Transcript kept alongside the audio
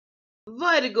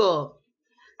Vertigo.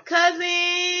 Cousin,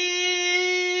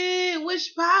 what's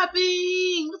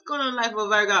popping? What's going on in life for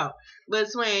Virgo?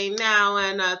 Between now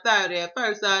and the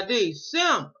 31st of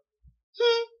December.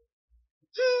 Hmm,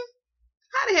 hmm.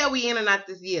 How the hell we in and out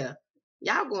this year?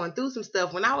 Y'all going through some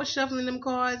stuff. When I was shuffling them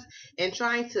cards and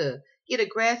trying to get a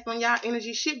grasp on y'all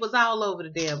energy, shit was all over the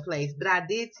damn place. But I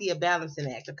did see a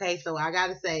balancing act, okay? So I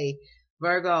gotta say,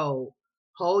 Virgo,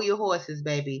 hold your horses,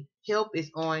 baby. Help is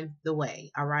on the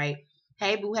way, all right?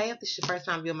 Hey, boo, hey, if this is your first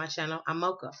time viewing my channel, I'm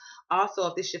Mocha. Also,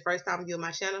 if this is your first time viewing my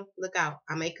channel, look out.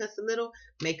 I may cuss a little,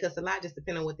 may cuss a lot, just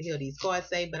depending on what the hell these cards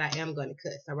say, but I am going to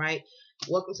cuss, all right?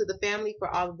 Welcome to the family for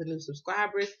all of the new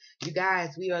subscribers. You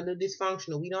guys, we are a little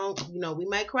dysfunctional. We don't, we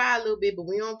might cry a little bit, but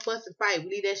we don't fuss and fight.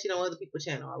 We leave that shit on other people's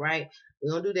channel, all right? We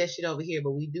don't do that shit over here,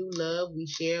 but we do love, we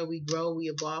share, we grow, we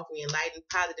evolve, we enlighten,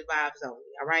 positive vibes only,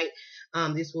 all right?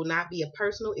 This will not be a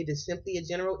personal. It is simply a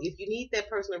general. If you need that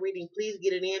personal reading, please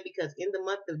get it in because in the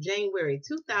month of January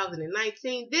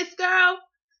 2019, this girl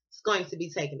is going to be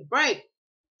taking a break.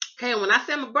 Okay, when I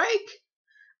say I'm a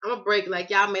break like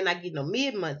y'all may not get no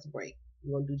mid-month break.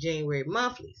 We're going to do January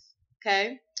monthlies.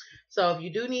 Okay? So if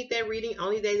you do need that reading,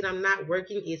 only day that I'm not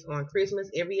working is on Christmas.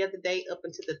 Every other day up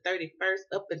until the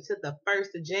 31st, up until the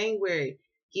 1st of January.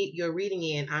 Get your reading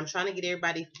in. I'm trying to get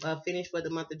everybody finished for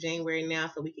the month of January now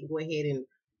so we can go ahead and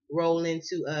roll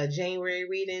into January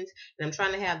readings. And I'm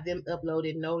trying to have them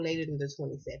uploaded no later than the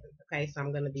 27th. Okay? So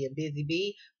I'm going to be a busy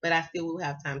bee, but I still will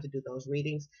have time to do those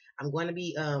readings. I'm going to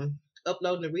be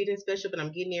uploading the reading special, but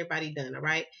I'm getting everybody done. All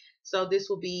right? So this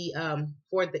will be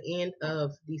for the end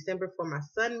of December for my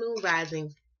sun, moon,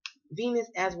 rising, Venus,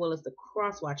 as well as the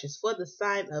cross watches for the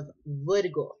sign of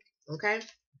Virgo. Okay?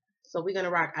 So we're going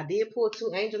to rock. I did pull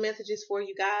 2 angel messages for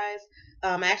you guys.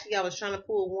 Actually, I was trying to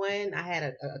pull one. I had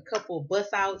a couple bust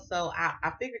out. So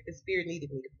I figured the spirit needed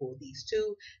me to pull these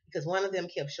 2 because one of them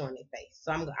kept showing their face.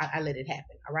 So I let it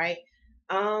happen. All right?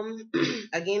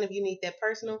 Again, if you need that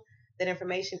personal, that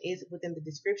information is within the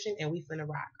description and we finna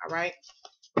rock. All right?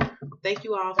 Thank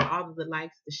you all for all of the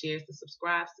likes, the shares, the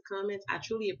subscribes, the comments. I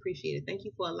truly appreciate it. Thank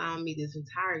you for allowing me this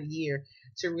entire year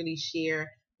to really share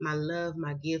my love,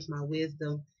 my gifts, my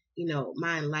wisdom,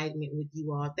 my enlightenment with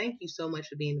you all. Thank you so much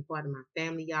for being a part of my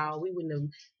family, y'all. We wouldn't have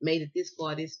made it this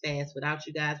far, this fast without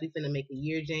you guys. We finna make a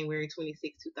year, January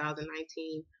 26,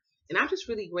 2019. And I'm just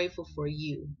really grateful for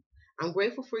you. I'm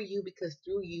grateful for you because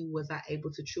through you was I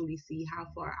able to truly see how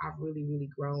far I've really, really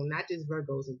grown. Not just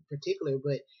Virgos in particular,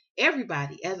 but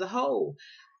everybody as a whole.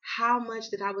 How much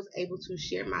that I was able to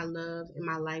share my love and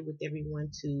my light with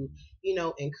everyone to,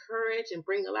 encourage and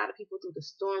bring a lot of people through the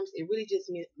storms. It really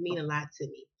just mean a lot to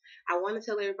me. I want to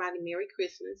tell everybody Merry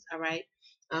Christmas, all right?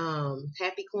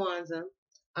 Happy Kwanzaa.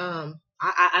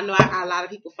 I know a lot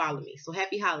of people follow me, so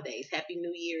happy holidays, happy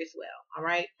New Year as well, all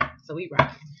right? So we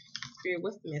rock. Spirit,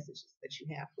 what's the messages that you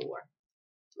have for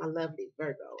my lovely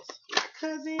Virgos, my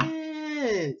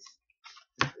cousins?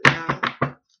 Now,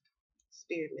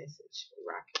 spirit message,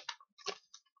 rock it.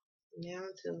 Now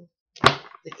until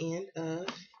the end of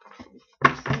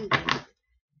December.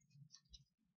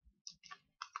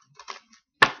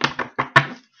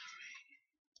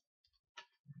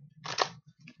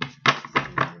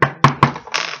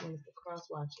 The cross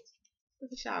watches.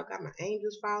 Look at y'all, got my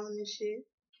angels falling and shit.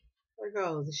 Where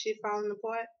goes the shit falling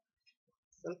apart?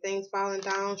 Some things falling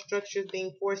down, structures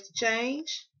being forced to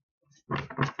change.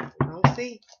 Don't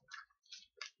see.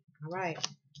 All right.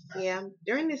 Yeah.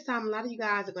 During this time, a lot of you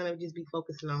guys are going to just be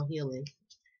focusing on healing.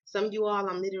 Some of you all,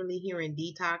 I'm literally hearing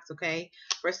detox, okay?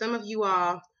 For some of you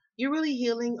all, you're really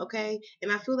healing, okay?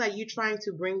 And I feel like you're trying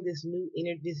to bring this new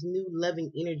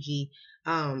loving energy,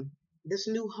 this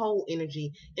new whole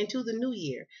energy into the new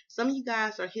year. Some of you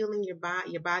guys are healing your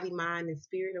body, mind, and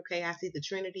spirit, okay? I see the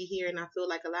Trinity here, and I feel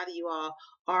like a lot of you all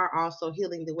are also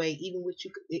healing the way in which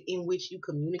you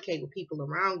communicate with people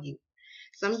around you.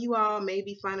 Some of you all may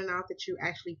be finding out that you're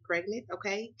actually pregnant,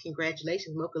 okay?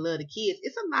 Congratulations, Mocha love the kids.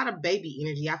 It's a lot of baby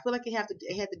energy. I feel like it had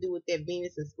to do with that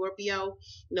Venus and Scorpio.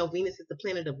 Venus is the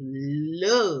planet of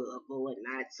love or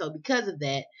whatnot. So because of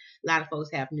that, a lot of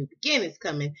folks have new beginnings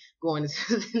going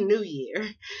into the new year.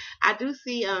 I do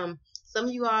see some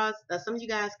of you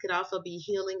guys could also be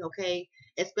healing, okay?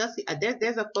 Especially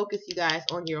there's a focus, you guys,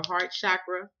 on your heart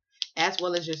chakra as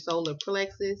well as your solar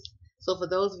plexus. So for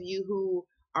those of you who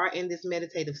are in this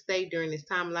meditative state during this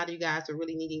time, a lot of you guys are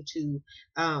really needing to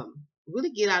really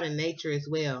get out in nature as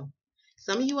well.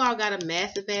 Some of you all got a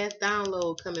massive ass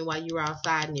download coming while you're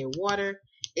outside near water.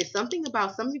 It's something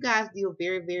about some of you guys deal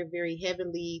very, very, very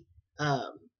heavily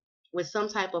with some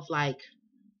type of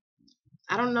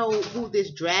I don't know who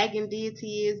this dragon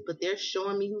deity is, but they're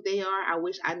showing me who they are. I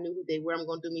wish I knew who they were. I'm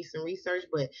going to do me some research.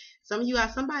 But some of you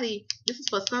guys, somebody, this is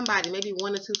for somebody, maybe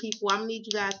 1 or 2 people. I'm going to need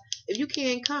you guys, if you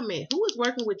can, comment. Who is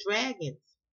working with dragons?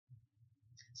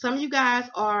 Some of you guys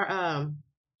are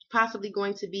possibly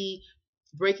going to be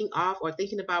breaking off or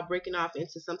thinking about breaking off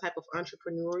into some type of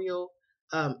entrepreneur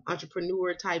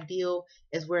type deal,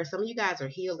 as where some of you guys are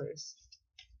healers.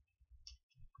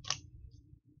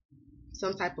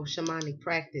 Some type of shamanic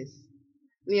practice.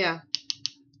 Yeah.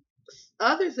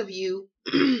 Others of you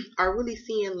are really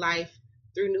seeing life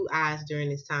through new eyes during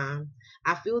this time.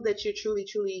 I feel that you're truly,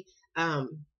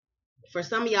 for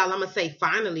some of y'all, I'm going to say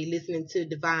finally listening to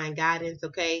divine guidance,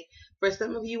 okay? For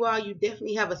some of you all, you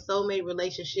definitely have a soulmate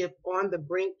relationship on the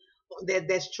brink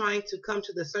that's trying to come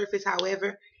to the surface.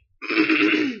 However,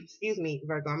 excuse me,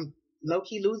 Virgo, I'm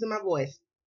low-key losing my voice.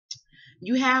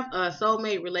 You have a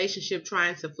soulmate relationship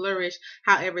trying to flourish.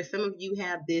 However, some of you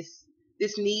have this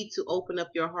need to open up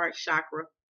your heart chakra.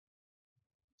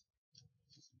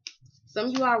 Some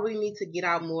of you all really need to get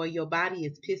out more. Your body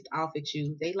is pissed off at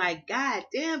you. They like, God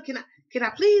damn, can I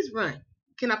please run?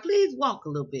 Can I please walk a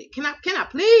little bit? Can I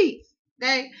please?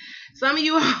 Okay. Some of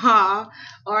you all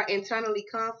are internally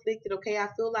conflicted. Okay. I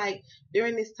feel like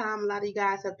during this time, a lot of you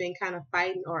guys have been kind of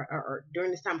fighting, or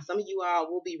during this time, some of you all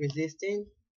will be resisting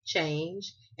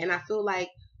change. And I feel like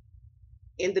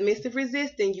in the midst of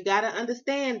resisting, you got to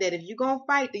understand that if you're going to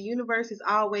fight, the universe is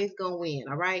always going to win.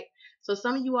 All right. So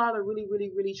some of you all are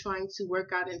really trying to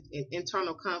work out in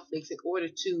internal conflicts in order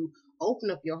to open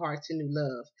up your heart to new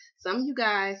love. Some of you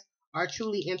guys are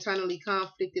truly internally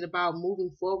conflicted about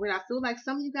moving forward. I feel like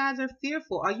some of you guys are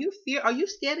fearful. Are you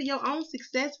scared of your own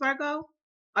success, Virgo?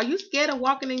 Are you scared of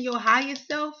walking in your highest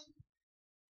self?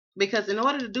 Because in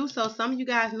order to do so, some of you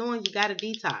guys knowing you got to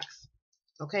detox.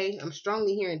 Okay, I'm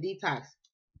strongly hearing detox.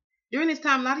 During this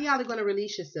time, a lot of y'all are going to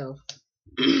release yourself.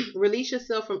 Release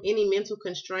yourself from any mental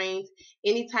constraints,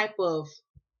 any type of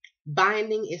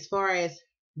binding as far as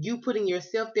you putting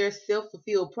yourself there,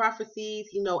 self-fulfilled prophecies.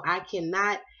 I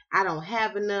cannot, I don't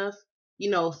have enough.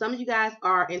 Some of you guys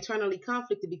are internally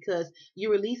conflicted because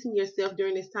you're releasing yourself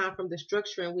during this time from the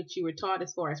structure in which you were taught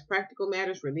as far as practical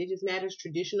matters, religious matters,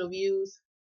 traditional views.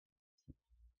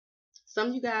 Some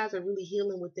of you guys are really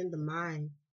healing within the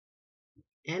mind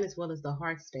and as well as the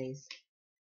heart space.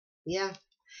 Yeah.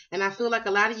 And I feel like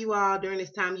a lot of you all during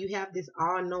this time, you have this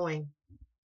all-knowing.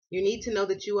 You need to know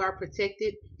that you are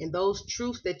protected, and those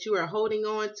truths that you are holding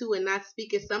on to and not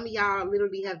speaking. Some of y'all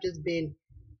literally have just been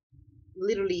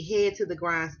head to the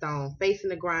grindstone, facing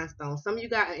the grindstone. Some of you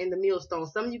guys are in the millstone.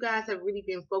 Some of you guys have really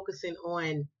been focusing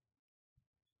on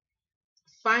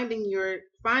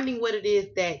finding what it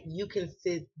is that you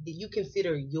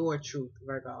consider your truth,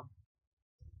 Virgo.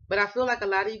 But I feel like a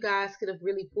lot of you guys could have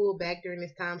really pulled back during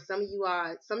this time. Some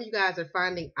of you guys are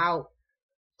finding out,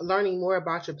 learning more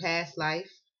about your past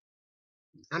life.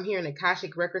 I'm hearing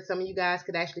Akashic records. Some of you guys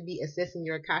could actually be assessing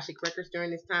your Akashic records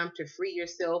during this time to free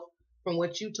yourself from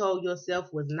what you told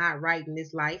yourself was not right in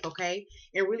this life, okay?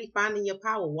 And really finding your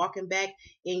power, walking back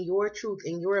in your truth,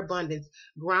 in your abundance,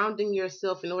 grounding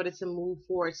yourself in order to move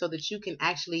forward so that you can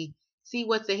actually see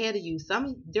what's ahead of you.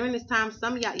 During this time,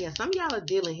 some of y'all are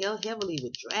dealing heavily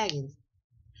with dragons.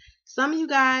 Some of you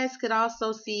guys could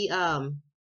also see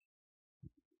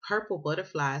purple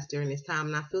butterflies during this time,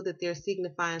 and I feel that they're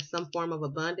signifying some form of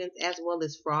abundance, as well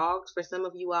as frogs for some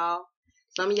of you all.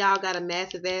 Some of y'all got a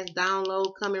massive ass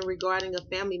download coming regarding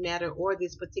a family matter or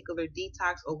this particular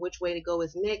detox, or which way to go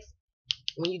is next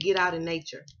when you get out in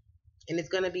nature. And it's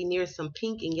going to be near some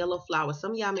pink and yellow flowers.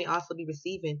 Some of y'all may also be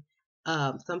receiving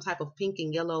some type of pink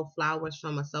and yellow flowers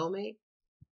from a soulmate.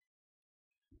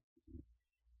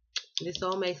 This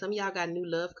soulmate, some of y'all got new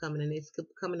love coming, and it's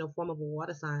coming in the form of a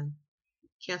water sign.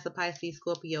 Cancer, Pisces,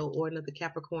 Scorpio, or another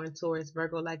Capricorn, Taurus,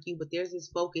 Virgo like you. But there's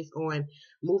this focus on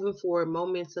moving forward,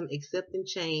 momentum, accepting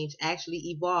change,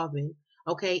 actually evolving,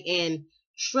 okay, and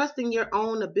trusting your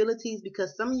own abilities,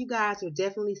 because some of you guys are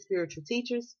definitely spiritual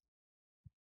teachers.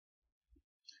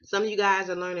 Some of you guys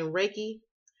are learning Reiki.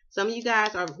 Some of you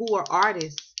guys who are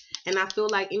artists, and I feel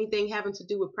like anything having to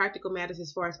do with practical matters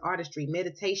as far as artistry,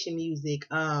 meditation music,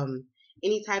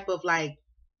 any type of like,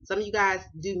 some of you guys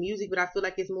do music, but I feel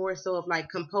like it's more so of like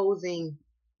composing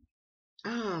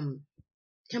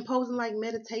like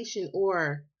meditation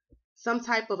or some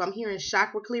type of, I'm hearing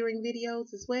chakra clearing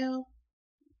videos as well.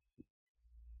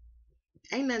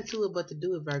 Ain't nothing to it but to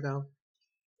do it, Virgo.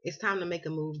 It's time to make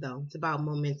a move though. It's about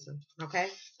momentum, okay?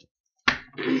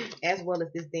 As well as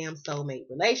this damn soulmate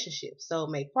relationship,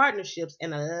 soulmate partnerships,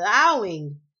 and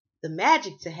allowing the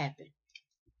magic to happen.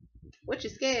 What you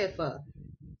scared for?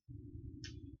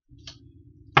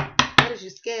 What is is you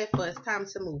scared for? It's time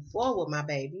to move forward, my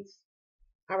babies.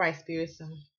 All right, Spirit. So,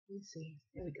 let me see.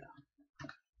 Here we go.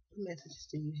 What messages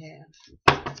do you have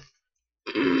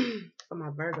for my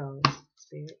Virgos,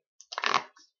 Spirit?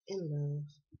 In love.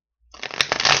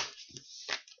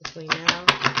 Between now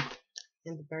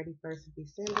and the 31st of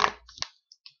December.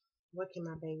 What can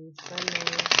my babies, Sun,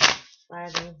 Moon,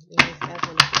 rising, Venus, as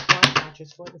well as the 4th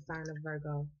watchers for the sign of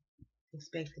Virgo?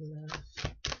 Expecting love.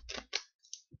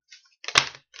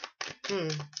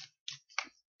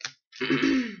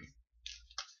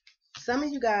 Some of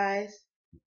you guys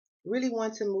really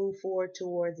want to move forward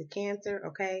towards a Cancer,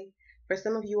 okay? For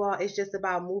some of you all, it's just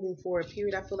about moving forward,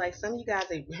 period. I feel like some of you guys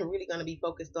are really going to be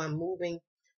focused on moving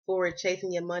forward,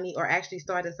 chasing your money, or actually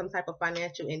starting some type of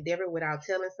financial endeavor without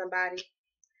telling somebody.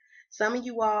 Some of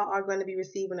you all are going to be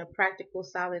receiving a practical,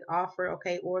 solid offer,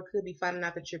 okay? Or it could be finding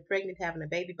out that you're pregnant, having a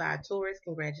baby by a Taurus.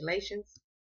 Congratulations.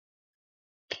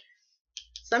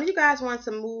 Some of you guys want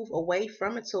to move away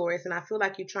from a Taurus, and I feel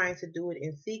like you're trying to do it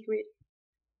in secret.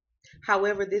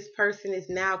 However, this person is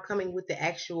now coming with the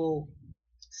actual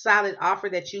solid offer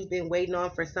that you've been waiting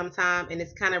on for some time, and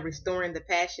it's kind of restoring the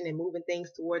passion and moving things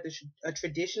towards a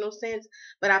traditional sense.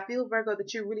 But I feel, Virgo,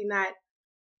 that you're really not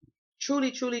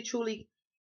truly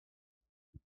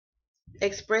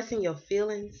expressing your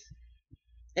feelings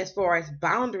as far as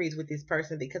boundaries with this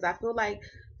person, because I feel like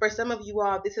for some of you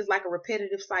all, this is like a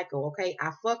repetitive cycle, okay?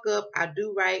 I fuck up, I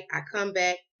do right, I come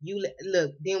back, you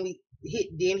look, then we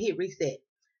hit reset.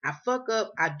 I fuck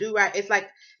up, I do right. It's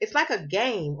like a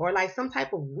game or like some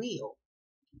type of wheel.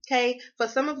 Okay, for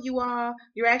some of you all,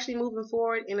 you're actually moving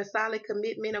forward in a solid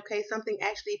commitment, okay? Something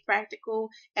actually practical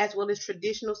as well as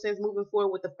traditional sense, moving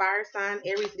forward with the fire sign,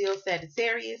 Aries, Leo,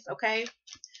 Sagittarius, okay?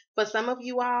 For some of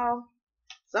you all,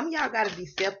 some of y'all got a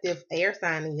deceptive air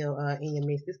sign in your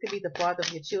midst. This could be the father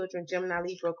of your children, Gemini,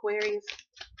 Libra, Aquarius.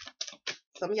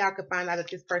 Some of y'all could find out that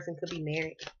this person could be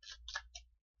married.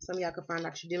 Some of y'all could find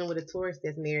out you're dealing with a Taurus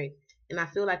that's married. And I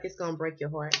feel like it's going to break your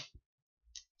heart.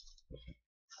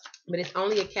 But it's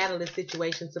only a catalyst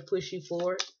situation to push you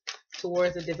forward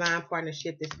towards a divine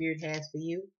partnership that Spirit has for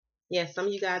you. Yes, some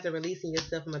of you guys are releasing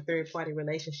yourself from a third-party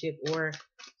relationship or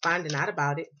finding out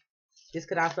about it. This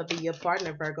could also be your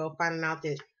partner, Virgo, finding out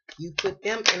that you put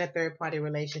them in a third-party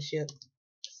relationship.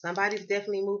 Somebody's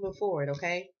definitely moving forward,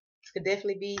 okay? This could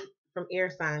definitely be from air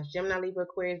signs. Gemini, Libra,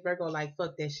 Aquarius, Virgo, like,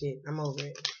 fuck that shit. I'm over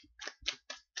it.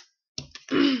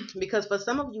 Because for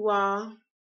some of you all,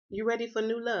 you're ready for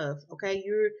new love, okay?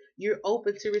 You're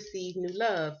open to receive new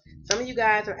love. Some of you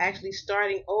guys are actually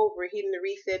starting over, hitting the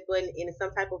reset button in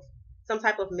some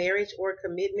type of marriage or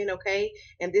commitment, okay?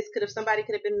 And this somebody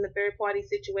could have been in a third party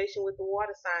situation with the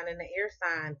water sign and the air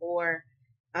sign, or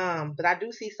but I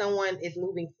do see someone is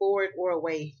moving forward or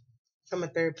away from a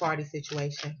third party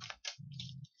situation.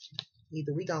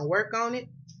 Either we gonna work on it,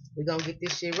 we gonna get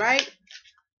this shit right.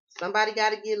 Somebody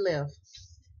gotta get left.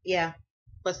 Yeah.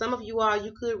 For some of you all,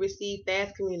 you could receive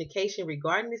fast communication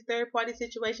regarding this third party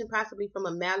situation, possibly from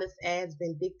a malice as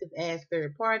vindictive as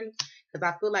third party. Because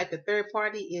I feel like the third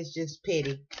party is just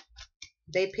petty.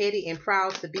 They petty and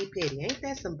proud to be petty. Ain't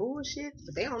that some bullshit?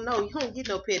 But they don't know. You don't get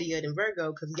no pettier than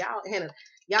Virgo, because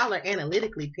y'all are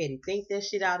analytically petty. Think that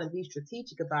shit out and be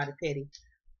strategic about it, petty.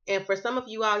 And for some of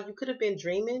you all, you could have been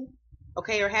dreaming,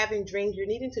 okay, or having dreams. You're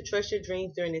needing to trust your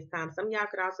dreams during this time. Some of y'all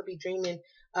could also be dreaming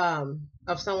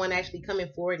of someone actually coming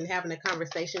forward and having a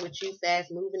conversation with you, fast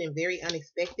moving and very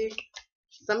unexpected.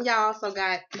 Some of y'all also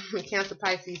got Cancer,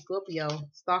 Pisces, Scorpio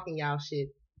stalking y'all shit.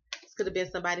 This could have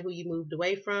been somebody who you moved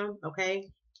away from, okay?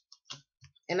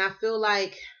 And I feel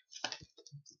like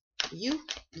you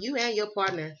and your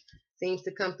partner seems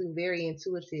to come through very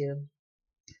intuitive.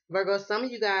 Virgo, some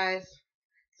of you guys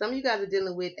are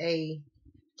dealing with a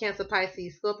Cancer,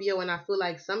 Pisces, Scorpio, and I feel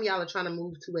like some of y'all are trying to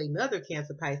move to another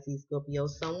Cancer, Pisces, Scorpio,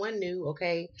 someone new,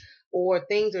 okay? Or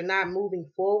things are not moving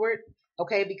forward,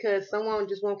 okay? Because someone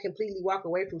just won't completely walk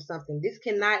away from something.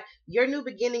 Your new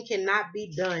beginning cannot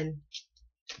be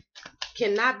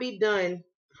done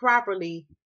properly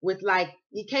with, like,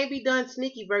 it can't be done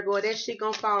sneaky, Virgo, or that shit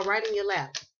gonna fall right in your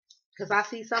lap. Because I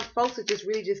see some folks are just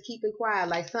really just keeping quiet,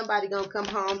 like somebody gonna come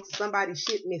home to somebody's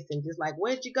shit missing, just like,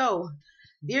 where'd you go?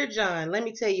 Dear John, let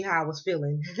me tell you how I was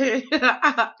feeling.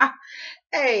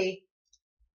 Hey,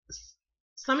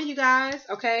 some of you guys,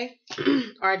 okay,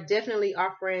 are definitely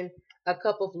offering a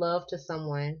cup of love to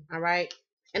someone, all right?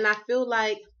 And I feel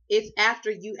like it's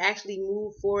after you actually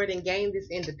move forward and gain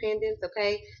this independence,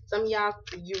 okay? Some of y'all,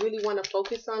 you really want to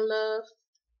focus on love.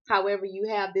 However, you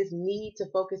have this need to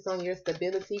focus on your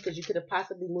stability because you could have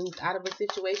possibly moved out of a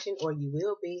situation, or you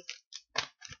will be.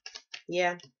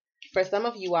 Yeah. For some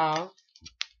of you all,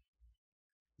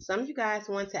 Some of you guys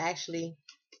want to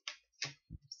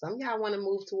some of y'all want to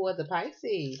move towards a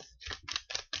Pisces,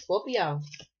 Scorpio.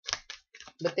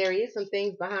 But there is some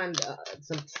things behind,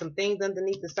 some things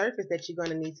underneath the surface that you're going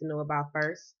to need to know about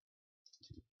first.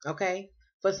 Okay?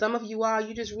 For some of you all,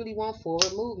 you just really want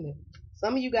forward movement.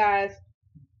 Some of you guys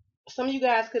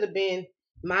could have been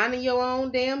minding your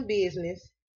own damn business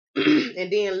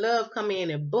and then love come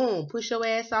in and boom, push your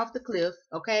ass off the cliff,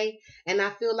 okay? And I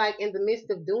feel like in the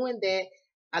midst of doing that,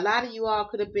 a lot of you all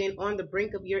could have been on the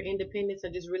brink of your independence or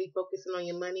just really focusing on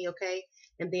your money, okay?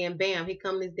 And then bam, here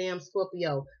come this damn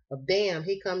Scorpio, or bam,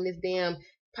 here come this damn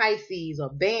Pisces, or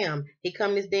bam, here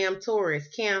come this damn Taurus,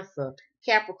 Cancer,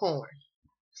 Capricorn.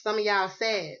 Some of y'all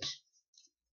Sag.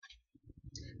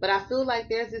 But I feel like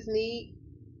there's this need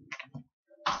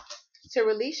to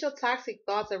release your toxic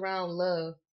thoughts around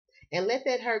love and let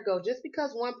that hurt go. Just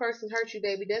because one person hurt you,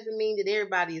 baby, doesn't mean that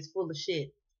everybody is full of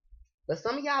shit. But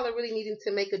some of y'all are really needing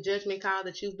to make a judgment call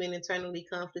that you've been internally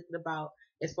conflicted about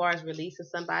as far as releasing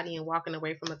somebody and walking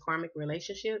away from a karmic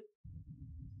relationship.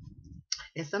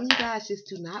 And some of you guys just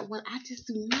do not want, I just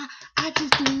do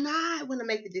not want to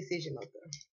make the decision,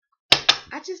 Mocha.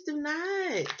 I just do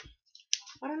not.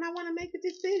 Why don't I want to make the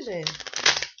decision?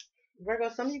 Virgo,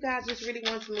 some of you guys just really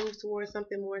want to move towards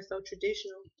something more so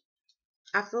traditional.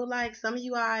 I feel like some of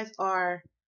you guys are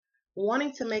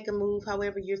wanting to make a move,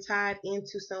 however, you're tied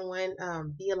into someone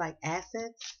via like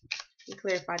assets. Let me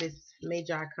clarify this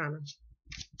major arcana.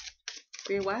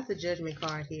 Spirit, why is the Judgment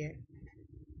card here?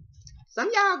 Some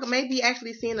of y'all may be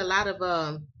actually seeing a lot of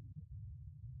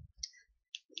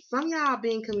some of y'all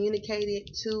being communicated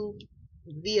to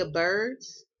via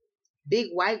birds, big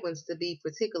white ones to be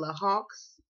particular,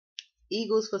 hawks,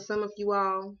 eagles for some of you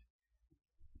all.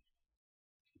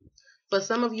 For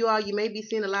some of you all, you may be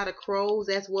seeing a lot of crows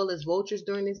as well as vultures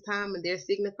during this time, and they're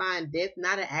signifying death,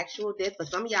 not an actual death. For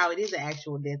some of y'all, it is an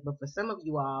actual death, but for some of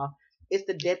you all, it's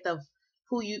the death of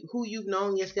who you've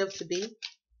known yourself to be.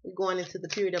 We're going into the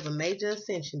period of a major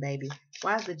ascension, baby.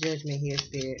 Why is the Judgment here,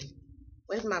 Spirit?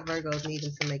 Where's my Virgos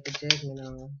needing to make a judgment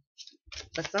on?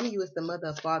 For some of you, it's the mother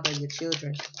or father of your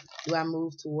children. Do I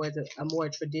move towards a more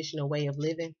traditional way of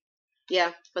living?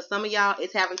 Yeah, for some of y'all,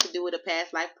 it's having to do with a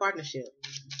past life partnership.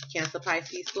 Cancer,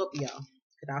 Pisces, Scorpio.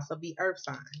 Could also be earth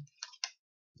sign.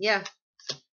 Yeah.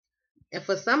 And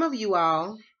for some of you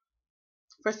all,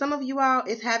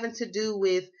 it's having to do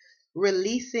with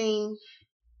releasing.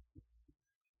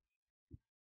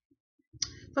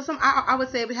 For some, I would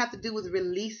say it would have to do with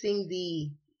releasing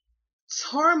the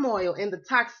turmoil and the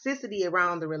toxicity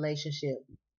around the relationship.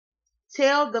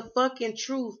 Tell the fucking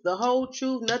truth, the whole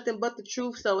truth, nothing but the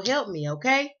truth, so help me,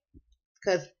 okay?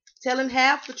 Because telling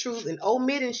half the truth and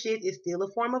omitting shit is still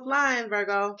a form of lying,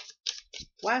 Virgo.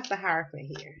 Why is the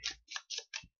Hierophant here?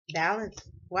 Balance.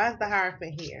 Why is the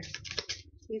Hierophant here?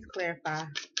 Please clarify.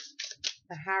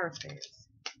 The Hierophant.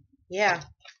 Yeah.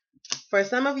 For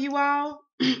some of you all,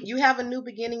 you have a new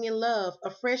beginning in love,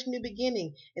 a fresh new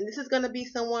beginning. And this is going to be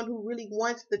someone who really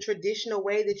wants the traditional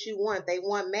way that you want. They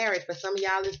want marriage. For some of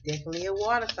y'all, it's definitely a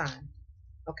water sign.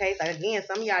 Okay, so again,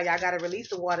 some of y'all got to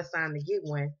release a water sign to get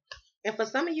one. And for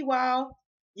some of you all,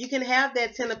 you can have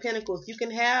that 10 of Pentacles. You can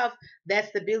have that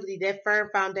stability, that firm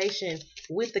foundation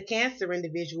with the Cancer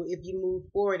individual if you move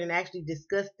forward and actually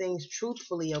discuss things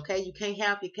truthfully, okay? You can't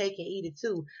have your cake and eat it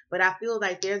too. But I feel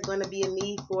like there's going to be a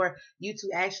need for you to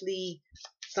actually,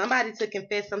 somebody to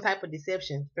confess some type of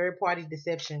deception, third-party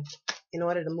deception, in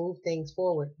order to move things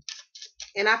forward.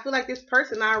 And I feel like this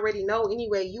person I already know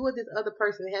anyway. You or this other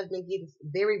person has been getting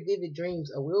very vivid dreams,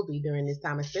 or will be during this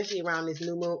time, especially around this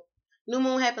new moon. New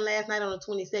moon happened last night on the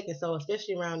 22nd, so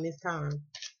especially around this time.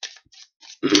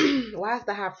 Why is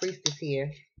the High Priestess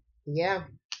here? Yeah.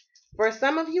 For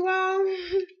some of you all,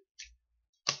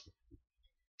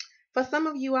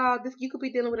 this you could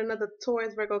be dealing with another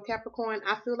Taurus, Virgo, Capricorn.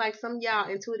 I feel like some of y'all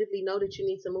intuitively know that you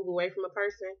need to move away from a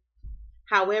person.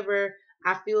 However,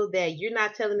 I feel that you're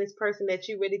not telling this person that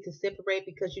you're ready to separate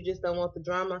because you just don't want the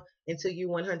drama until you're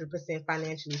 100%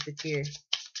 financially secure.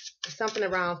 Something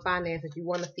around finances. You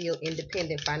want to feel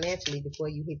independent financially before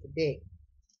you hit the deck.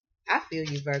 I feel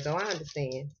you, Virgo. I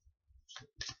understand.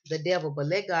 The devil, but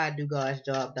let God do God's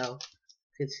job, though.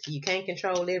 Because you can't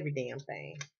control every damn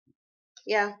thing.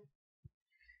 Yeah.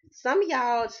 Some of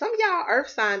y'all earth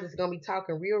signs is going to be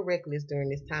talking real reckless during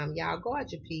this time. Y'all,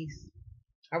 guard your peace.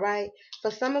 All right?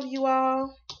 For some of you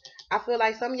all, I feel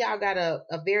like some of y'all got a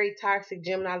very toxic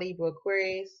Gemini, Libra,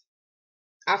 Aquarius.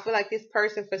 I feel like this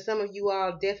person, for some of you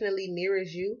all, definitely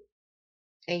mirrors you.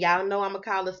 And y'all know I'm going to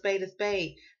call a spade a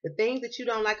spade. The things that you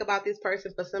don't like about this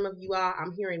person, for some of you all,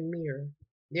 I'm hearing mirror.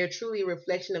 They're truly a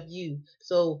reflection of you.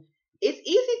 So it's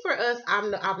easy for us,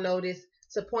 I've noticed,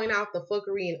 to point out the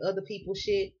fuckery in other people's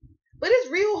shit. But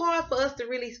it's real hard for us to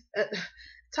really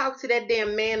talk to that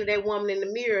damn man or that woman in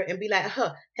the mirror and be like,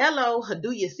 hello,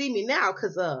 do you see me now?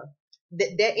 Because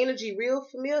that energy real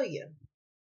familiar.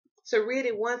 So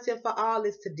really, once and for all,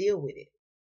 is to deal with it.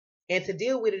 And to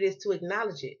deal with it is to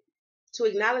acknowledge it. To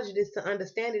acknowledge it is to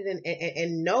understand it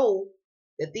and know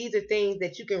that these are things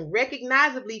that you can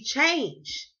recognizably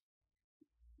change.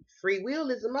 Free will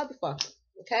is a motherfucker,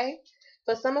 okay?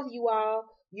 For some of you all,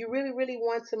 you really, really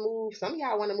want to move. Some of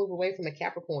y'all want to move away from a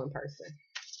Capricorn person.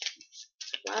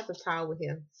 Why is the tower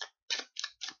here?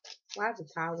 Why is the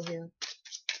tower here?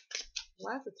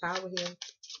 Why is the tower here?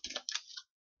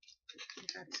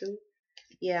 Got two.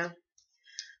 Yeah.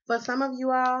 For some of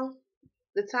you all,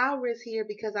 the tower is here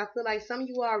because I feel like some of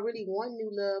you all really want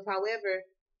new love. However,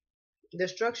 the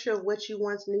structure of what you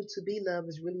once knew to be love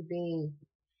is really being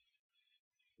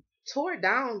tore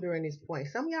down during this point.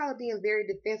 Some of y'all are being very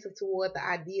defensive toward the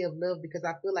idea of love because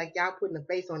I feel like y'all putting a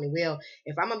face on it. Well,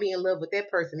 if I'm going to be in love with that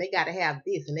person, they got to have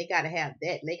this and they got to have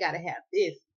that and they got to have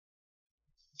this.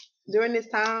 During this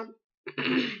time,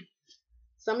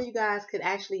 some of you guys could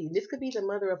actually, this could be the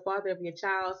mother or father of your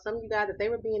child. Some of you guys, if they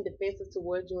were being defensive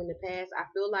towards you in the past, I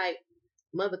feel like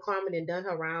Mother Carmen done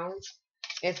her rounds.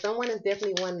 And someone is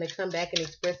definitely wanting to come back and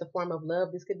express a form of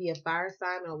love. This could be a fire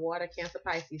sign or water, Cancer,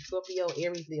 Pisces, Scorpio,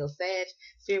 Aries, Leo, Sag.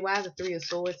 Spirit, why is the Three of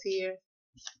Swords here?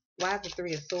 Why is the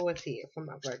Three of Swords here for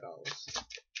my Virgos?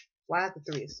 Why is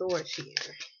the Three of Swords here?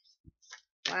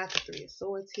 Why is the Three of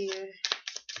Swords here?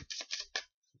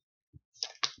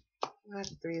 Why is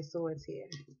the Three of Swords here?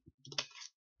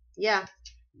 Yeah.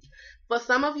 For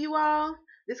some of you all,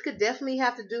 this could definitely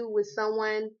have to do with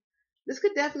someone. This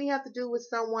could definitely have to do with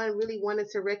someone really wanting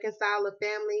to reconcile a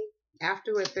family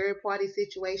after a third party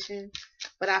situation.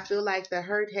 But I feel like the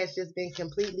hurt has just been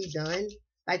completely done.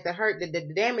 Like the hurt,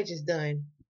 the damage is done.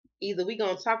 Either we're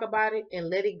going to talk about it and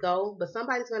let it go, but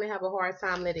somebody's going to have a hard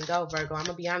time letting go, Virgo. I'm going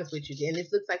to be honest with you. And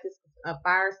this looks like it's a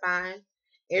fire sign,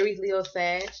 Aries, Leo,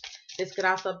 Sag. This could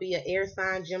also be an air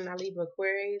sign, Gemini, Libra,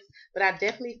 Aquarius. But I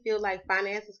definitely feel like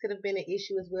finances could have been an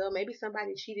issue as well. Maybe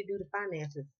somebody cheated due to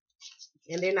finances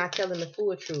and they're not telling the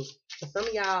full truth. For some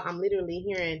of y'all, I'm literally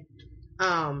hearing,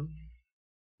 I'm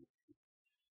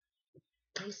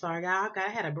sorry, y'all. I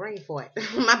had a brain fart.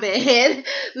 My bad.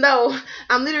 No,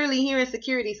 I'm literally hearing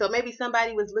security. So maybe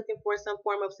somebody was looking for some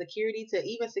form of security to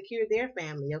even secure their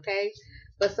family, okay?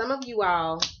 But some of you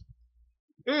all,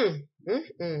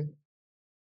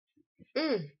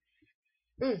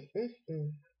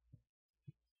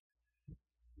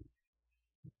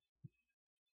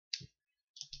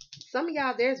 some of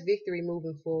y'all, there's victory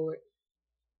moving forward.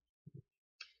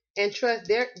 And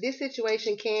trust, this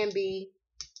situation can be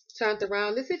turned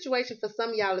around. This situation for some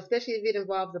of y'all, especially if it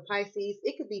involves a Pisces,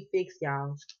 it could be fixed,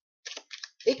 y'all.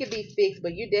 It could be fixed,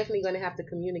 but you're definitely going to have to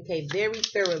communicate very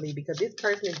thoroughly because this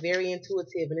person is very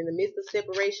intuitive. And in the midst of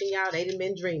separation, y'all, they done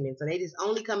been dreaming. So they just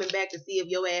only coming back to see if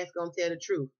your ass going to tell the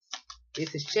truth.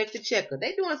 This is check the checker.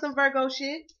 They doing some Virgo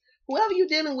shit. Whoever you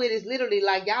dealing with is literally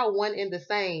like y'all one and the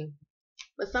same.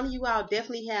 But some of you all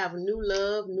definitely have new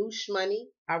love, new shmoney,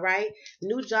 all right?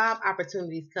 New job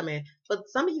opportunities coming. But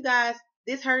some of you guys,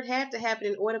 this hurt had to happen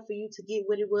in order for you to get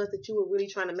what it was that you were really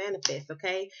trying to manifest,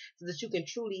 okay? So that you can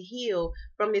truly heal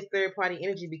from this third-party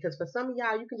energy. Because for some of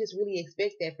y'all, you can just really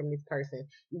expect that from this person.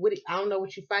 I don't know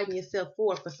what you're fighting yourself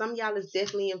for. For some of y'all, it's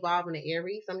definitely involving an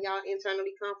Aries. Some of y'all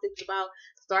internally conflicted about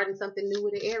starting something new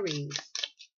with an Aries.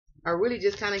 Or really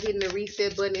just kind of hitting the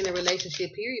reset button in a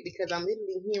relationship period because I'm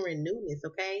literally hearing newness,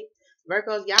 okay?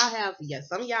 Virgos, y'all have,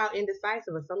 some of y'all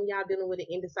indecisive or some of y'all dealing with an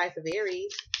indecisive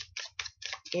Aries,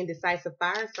 indecisive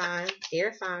fire sign,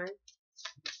 air sign.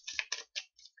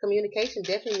 Communication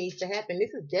definitely needs to happen. This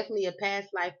is definitely a past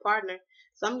life partner.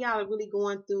 Some of y'all are really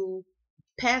going through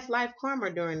past life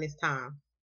karma during this time.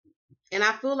 And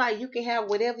I feel like you can have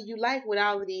whatever you like with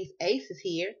all of these aces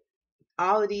here.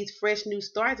 All of these fresh new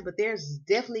starts, but there's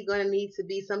definitely going to need to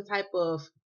be some type of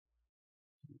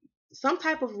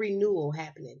renewal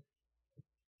happening.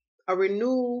 A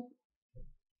renewal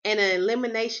and an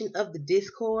elimination of the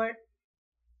discord.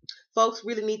 Folks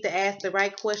really need to ask the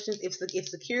right questions. If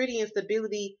security and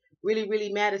stability really,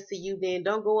 really matters to you, then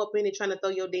don't go up in it trying to throw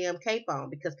your damn cape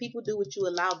on because people do what you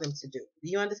allow them to do.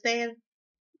 Do you understand?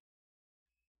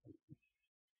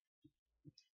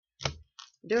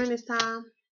 During this time,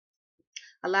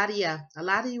 a lot of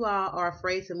you all are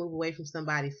afraid to move away from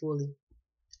somebody fully.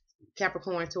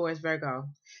 Capricorn, Taurus, Virgo.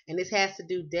 And this has to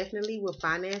do definitely with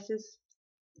finances.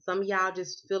 Some of y'all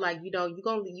just feel like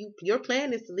your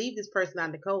plan is to leave this person out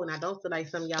in the cold, and I don't feel like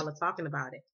some of y'all are talking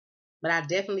about it. But I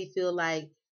definitely feel like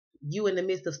you in the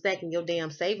midst of stacking your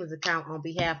damn savings account on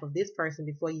behalf of this person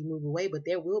before you move away, but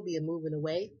there will be a moving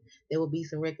away. There will be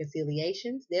some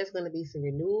reconciliations. There's going to be some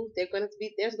renewals. There's going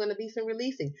to be some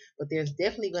releasing, but there's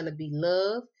definitely going to be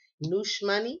love, new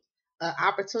money,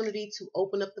 opportunity to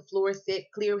open up the floor, set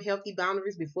clear, healthy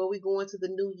boundaries before we go into the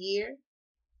new year,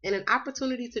 and an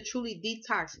opportunity to truly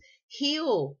detox,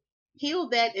 heal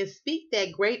that, and speak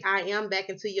that great I am back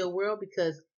into your world.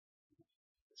 Because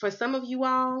for some of you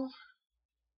all,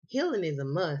 healing is a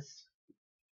must.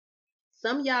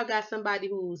 Some of y'all got somebody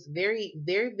who's very,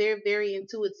 very, very, very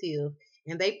intuitive,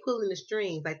 and they pulling the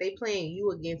strings like they playing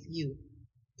you against you.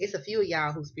 It's a few of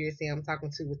y'all who spirit say I'm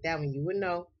talking to with that one. You would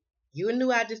know. You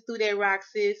knew I just threw that rock,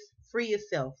 sis. Free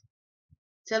yourself.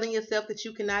 Telling yourself that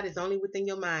you cannot is only within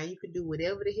your mind. You can do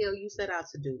whatever the hell you set out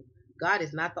to do. God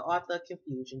is not the author of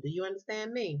confusion. Do you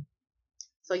understand me?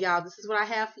 So y'all, this is what I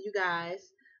have for you guys.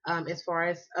 As far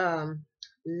as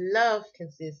love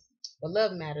consists or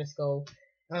love matters go.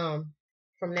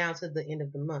 From now to the end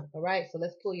of the month. All right, so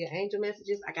let's pull your angel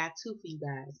messages. I got two for you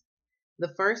guys.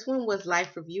 The first one was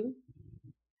life review.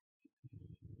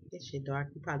 This shit dark.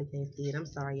 You probably can't see it. I'm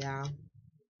sorry, y'all. It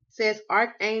says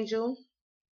Archangel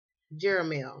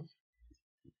Jeremiel.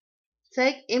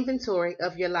 Take inventory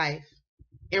of your life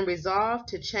and resolve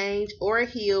to change or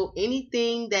heal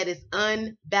anything that is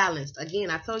unbalanced. Again,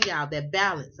 I told y'all that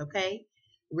balance, okay?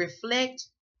 Reflect,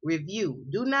 review.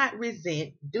 Do not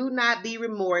resent. Do not be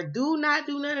remorse. Do not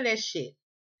do none of that shit.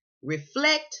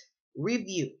 Reflect,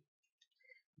 review.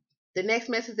 The next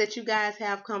message that you guys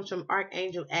have comes from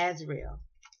Archangel Azrael.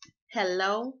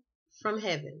 Hello from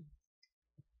heaven.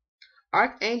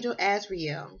 Archangel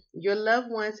Azrael, your loved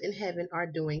ones in heaven are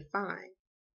doing fine.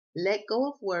 Let go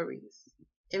of worries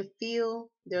and feel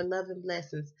their love and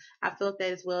blessings. I felt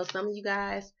that as well. Some of you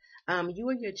guys, you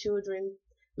and your children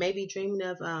may be dreaming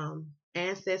of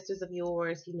ancestors of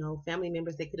yours, family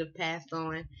members that could have passed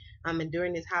on. And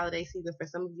during this holiday season, for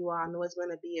some of you all, I know it's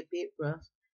going to be a bit rough,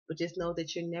 but just know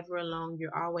that you're never alone.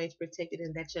 You're always protected,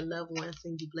 and that your loved ones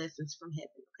send you blessings from heaven.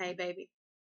 Okay, baby?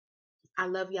 I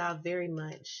love y'all very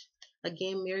much.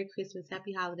 Again, Merry Christmas,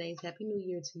 Happy Holidays, Happy New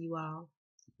Year to you all.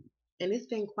 And it's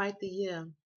been quite the year.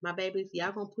 My babies,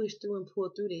 y'all gonna push through and pull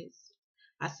through this.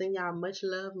 I send y'all much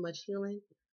love, much healing,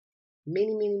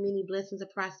 many, many, many blessings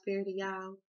of prosperity,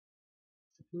 y'all.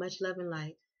 Much love and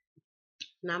light.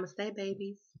 Namaste,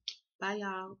 babies. Bye,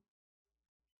 y'all.